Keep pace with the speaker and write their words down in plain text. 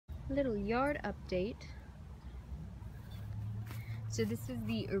Little yard update. So this is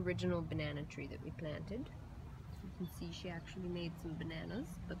the original banana tree that we planted. You can see she actually made some bananas,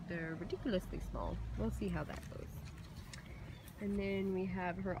 but they're ridiculously small. We'll see how that goes. And then we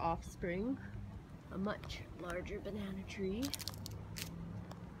have her offspring, a much larger banana tree.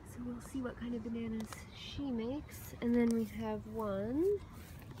 So we'll see what kind of bananas she makes. And then we have 1,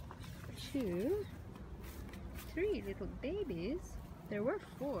 2, 3 little babies. There were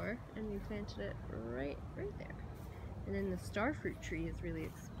 4, and we planted it right there. And then the starfruit tree has really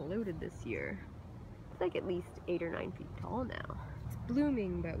exploded this year. It's like at least 8 or 9 feet tall now. It's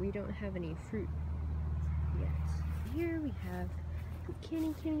blooming, but we don't have any fruit yet. Here we have the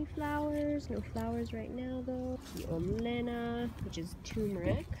kitty flowers. No flowers right now though. The omlena, which is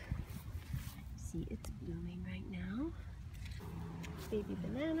turmeric. See, it's blooming right now. Baby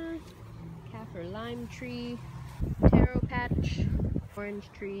banana, kaffir lime tree, taro patch, orange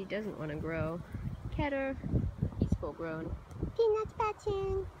tree doesn't want to grow, kedar, he's full grown. Peanuts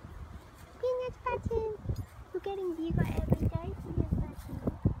patching, peanuts patching. We're getting bigger every day. Peanuts patching.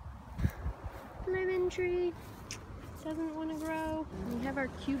 Lemon tree doesn't want to grow. We have our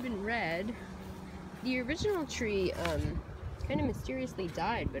Cuban red. The original tree kind of mysteriously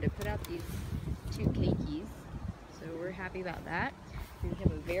died, but it put out these 2 keikis, so we're happy about that. We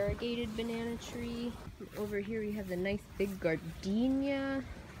have a variegated banana tree. And over here we have the nice big gardenia.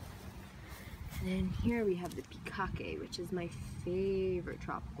 And then here we have the pikake, which is my favorite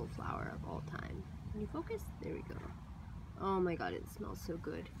tropical flower of all time. Can you focus? There we go. Oh my god, it smells so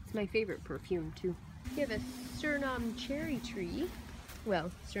good. It's my favorite perfume too. We have a Suriname cherry tree.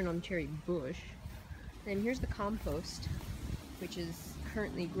 Well, Suriname cherry bush. And here's the compost, which is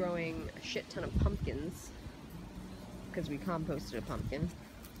currently growing a shit ton of pumpkins, because we composted a pumpkin.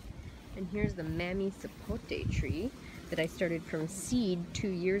 And here's the Mammy Sapote tree that I started from seed 2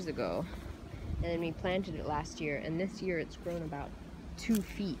 years ago. And then we planted it last year, and this year it's grown about 2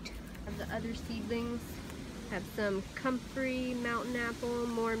 feet. Of the other seedlings, have some comfrey, mountain apple,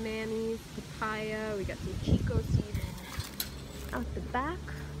 more mammies, papaya. We got some chico seeds. Out the back,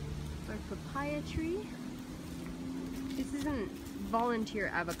 our papaya tree. This is a volunteer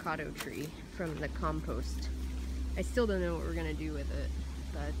avocado tree from the compost. I still don't know what we're gonna do with it,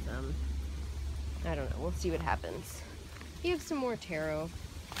 but I don't know. We'll see what happens. We have some more taro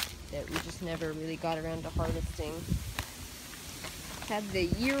that we just never really got around to harvesting. Have the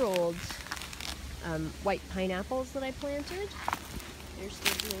year-old white pineapples that I planted. They're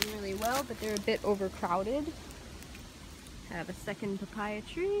still doing really well, but they're a bit overcrowded. Have a second papaya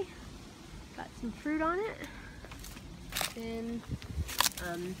tree. Got some fruit on it. Then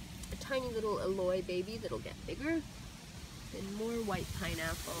a tiny little aloe baby that'll get bigger. And more white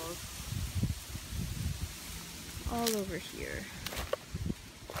pineapples all over here.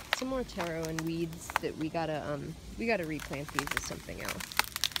 Some more taro and weeds that we gotta replant these as something else.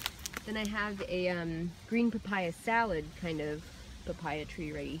 Then I have a green papaya salad kind of papaya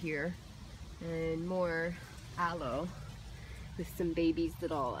tree right here, and more aloe with some babies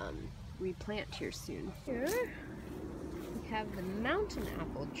that I'll replant here soon. Here we have the mountain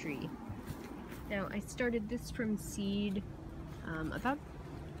apple tree. Now I started this from seed about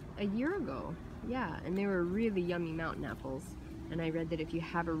a year ago. Yeah, and they were really yummy mountain apples. And I read that if you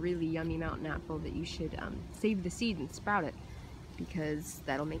have a really yummy mountain apple that you should save the seed and sprout it, because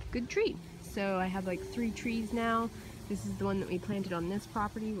that'll make a good tree. So I have like 3 trees now. This is the one that we planted on this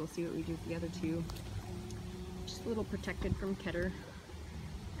property. We'll see what we do with the other 2. Just a little protected from kedar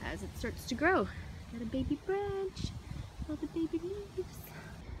as it starts to grow. Got a baby branch, all the baby leaves.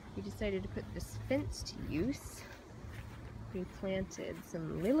 We decided to put this fence to use. We planted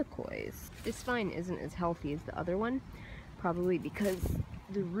some lilacois. This vine isn't as healthy as the other one, probably because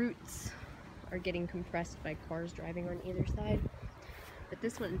the roots are getting compressed by cars driving on either side. But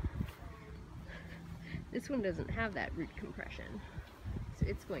this one doesn't have that root compression, so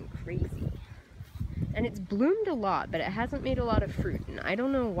it's going crazy. And it's bloomed a lot, but it hasn't made a lot of fruit, and I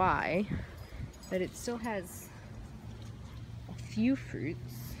don't know why, but it still has a few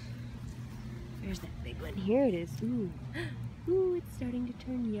fruits. There's that big one. Here it is. Ooh, ooh, it's starting to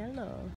turn yellow.